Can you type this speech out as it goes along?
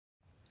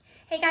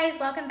Hey guys,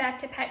 welcome back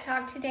to Pet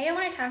Talk. Today I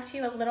want to talk to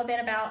you a little bit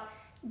about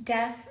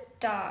deaf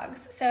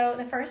dogs. So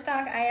the first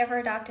dog I ever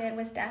adopted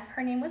was deaf.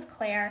 Her name was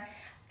Claire,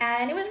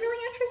 and it was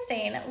really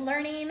interesting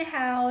learning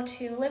how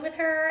to live with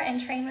her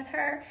and train with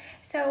her.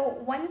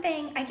 So one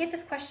thing, I get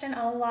this question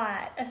a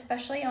lot,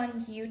 especially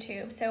on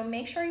YouTube. So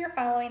make sure you're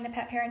following the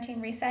Pet Parenting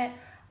Reset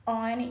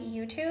on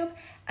YouTube.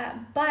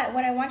 But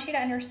what I want you to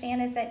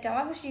understand is that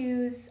dogs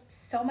use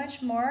so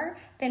much more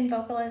than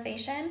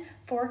vocalization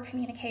for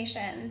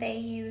communication. They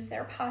use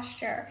their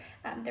posture,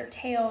 their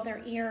tail,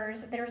 their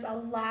ears. There's a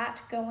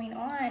lot going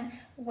on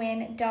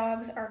when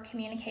dogs are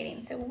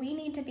communicating. So we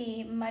need to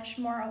be much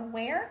more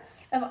aware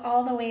of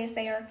all the ways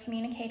they are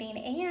communicating,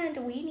 and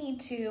we need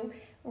to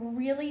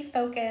really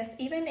focus.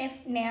 Even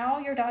if now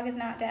your dog is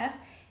not deaf,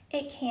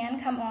 it can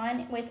come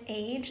on with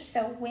age.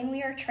 So when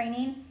we are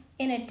training,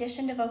 in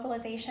addition to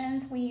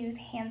vocalizations, we use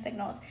hand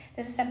signals.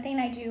 This is something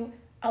I do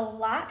a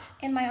lot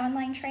in my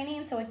online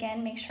training. So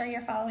again, make sure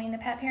you're following the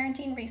Pet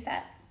Parenting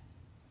Reset.